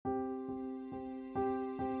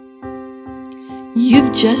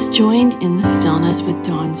You've just joined In the Stillness with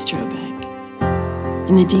Dawn Strobeck.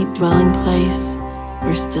 In the deep dwelling place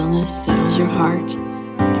where stillness settles your heart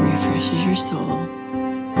and refreshes your soul,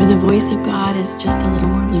 where the voice of God is just a little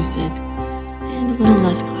more lucid and a little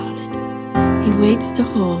less clouded. He waits to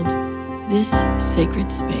hold this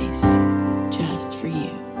sacred space just for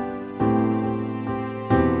you.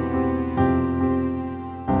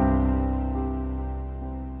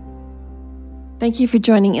 Thank you for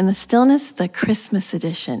joining In the Stillness, the Christmas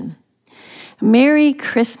edition. Merry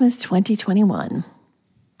Christmas 2021.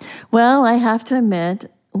 Well, I have to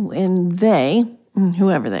admit, when they,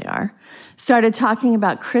 whoever they are, started talking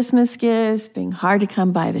about Christmas gifts being hard to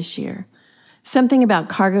come by this year, something about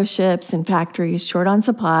cargo ships and factories short on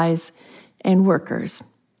supplies and workers.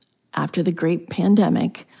 After the great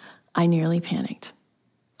pandemic, I nearly panicked.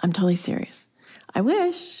 I'm totally serious. I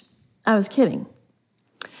wish I was kidding.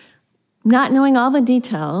 Not knowing all the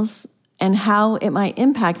details and how it might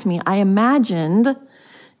impact me, I imagined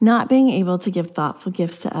not being able to give thoughtful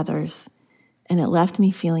gifts to others, and it left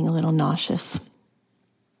me feeling a little nauseous.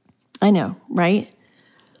 I know, right?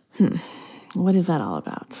 What is that all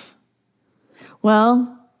about?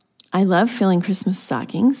 Well, I love filling Christmas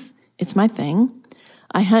stockings. It's my thing.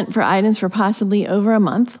 I hunt for items for possibly over a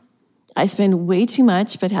month. I spend way too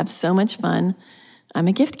much, but have so much fun. I'm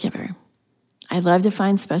a gift giver. I love to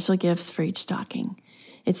find special gifts for each stocking.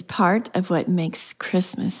 It's part of what makes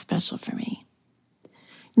Christmas special for me.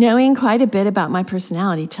 Knowing quite a bit about my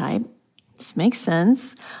personality type, this makes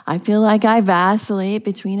sense. I feel like I vacillate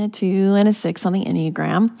between a 2 and a 6 on the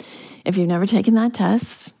Enneagram. If you've never taken that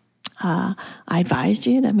test, I advise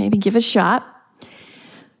you to maybe give it a shot.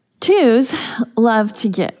 2s love to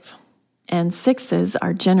give, and 6s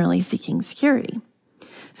are generally seeking security.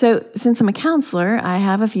 So since I'm a counselor, I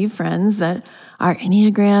have a few friends that are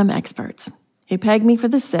Enneagram experts who peg me for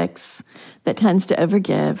the 6 that tends to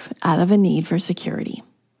overgive out of a need for security.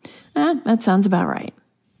 That sounds about right.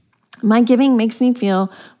 My giving makes me feel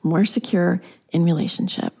more secure in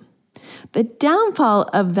relationship. The downfall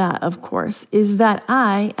of that, of course, is that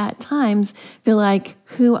I, at times, feel like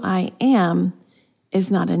who I am is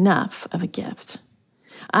not enough of a gift.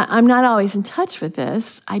 I'm not always in touch with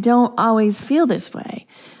this. I don't always feel this way,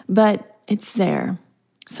 but it's there,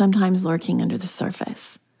 sometimes lurking under the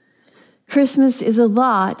surface. Christmas is a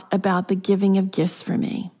lot about the giving of gifts for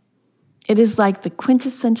me. It is like the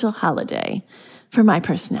quintessential holiday for my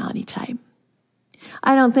personality type.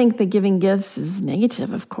 I don't think that giving gifts is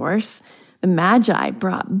negative, of course. The Magi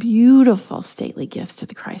brought beautiful, stately gifts to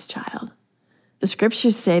the Christ child. The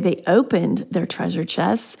scriptures say they opened their treasure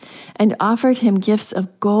chests and offered him gifts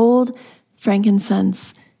of gold,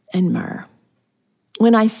 frankincense, and myrrh.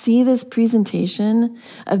 When I see this presentation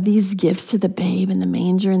of these gifts to the babe in the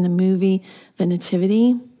manger in the movie, The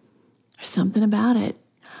Nativity, there's something about it.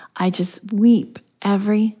 I just weep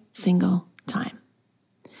every single time.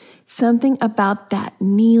 Something about that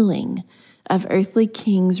kneeling of earthly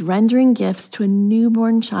kings rendering gifts to a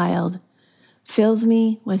newborn child fills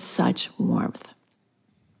me with such warmth.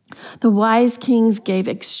 The wise kings gave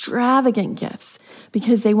extravagant gifts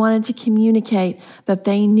because they wanted to communicate that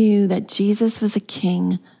they knew that Jesus was a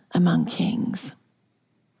king among kings.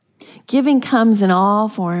 Giving comes in all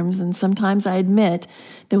forms, and sometimes I admit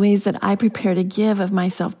the ways that I prepare to give of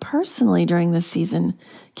myself personally during this season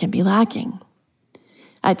can be lacking.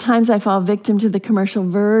 At times I fall victim to the commercial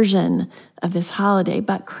version of this holiday,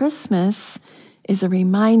 but Christmas is a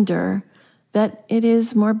reminder that it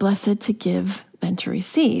is more blessed to give than to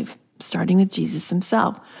receive, starting with Jesus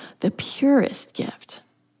himself, the purest gift.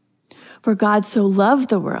 For God so loved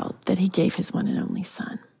the world that he gave his one and only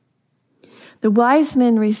Son. The wise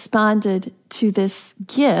men responded to this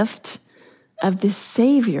gift of this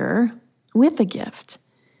Savior with a gift,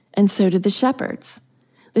 and so did the shepherds.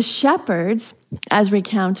 The shepherds, as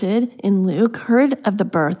recounted in Luke, heard of the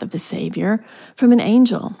birth of the Savior from an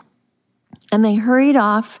angel, and they hurried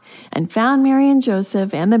off and found Mary and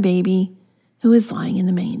Joseph and the baby who was lying in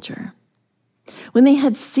the manger. When they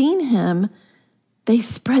had seen him, they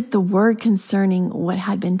spread the word concerning what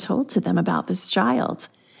had been told to them about this child.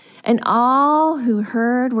 And all who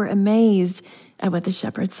heard were amazed at what the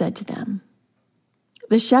shepherds said to them.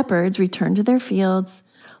 The shepherds returned to their fields,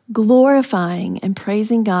 glorifying and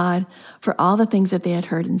praising God for all the things that they had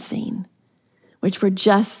heard and seen, which were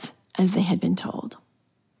just as they had been told.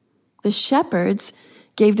 The shepherds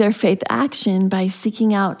gave their faith action by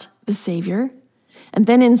seeking out the Savior, and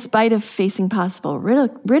then in spite of facing possible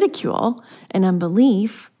ridicule and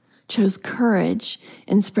unbelief, chose courage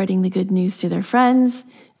in spreading the good news to their friends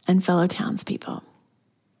and fellow townspeople.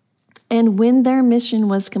 And when their mission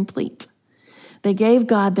was complete, They gave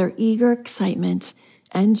God their eager excitement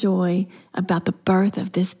and joy about the birth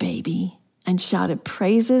of this baby and shouted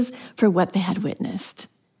praises for what they had witnessed.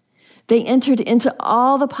 They entered into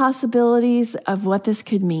all the possibilities of what this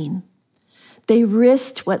could mean. They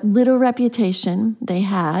risked what little reputation they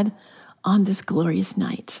had on this glorious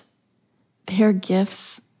night. Their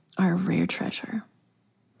gifts are a rare treasure.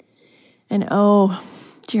 And oh,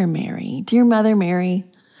 dear Mary, dear Mother Mary,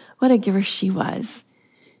 what a giver she was.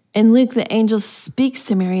 In Luke, the angel speaks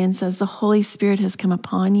to Mary and says, the Holy Spirit has come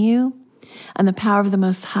upon you, and the power of the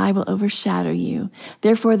Most High will overshadow you.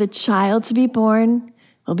 Therefore, the child to be born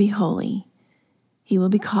will be holy. He will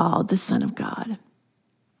be called the Son of God.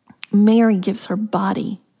 Mary gives her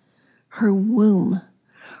body, her womb,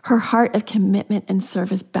 her heart of commitment and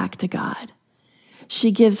service back to God.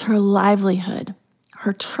 She gives her livelihood,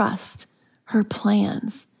 her trust, her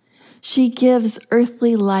plans. She gives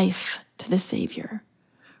earthly life to the Savior.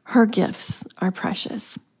 Her gifts are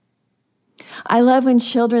precious. I love when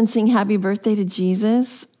children sing happy birthday to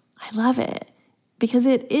Jesus. I love it because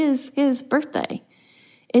it is his birthday.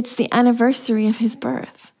 It's the anniversary of his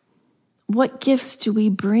birth. What gifts do we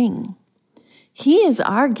bring? He is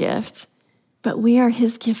our gift, but we are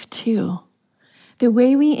his gift too. The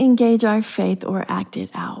way we engage our faith or act it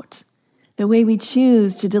out, the way we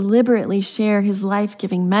choose to deliberately share his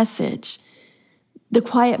life-giving message, the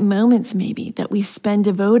quiet moments maybe that we spend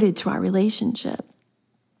devoted to our relationship,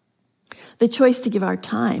 the choice to give our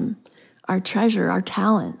time, our treasure, our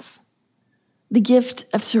talents, the gift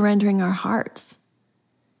of surrendering our hearts,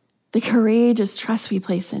 the courageous trust we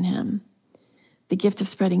place in him, the gift of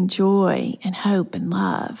spreading joy and hope and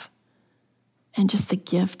love, and just the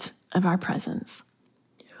gift of our presence.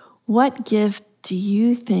 What gift do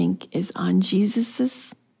you think is on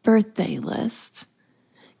Jesus' birthday list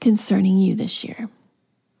concerning you this year?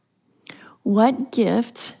 What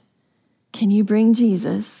gift can you bring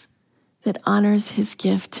Jesus that honors his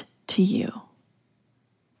gift to you?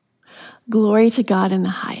 Glory to God in the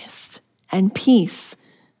highest, and peace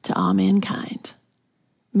to all mankind.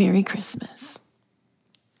 Merry Christmas.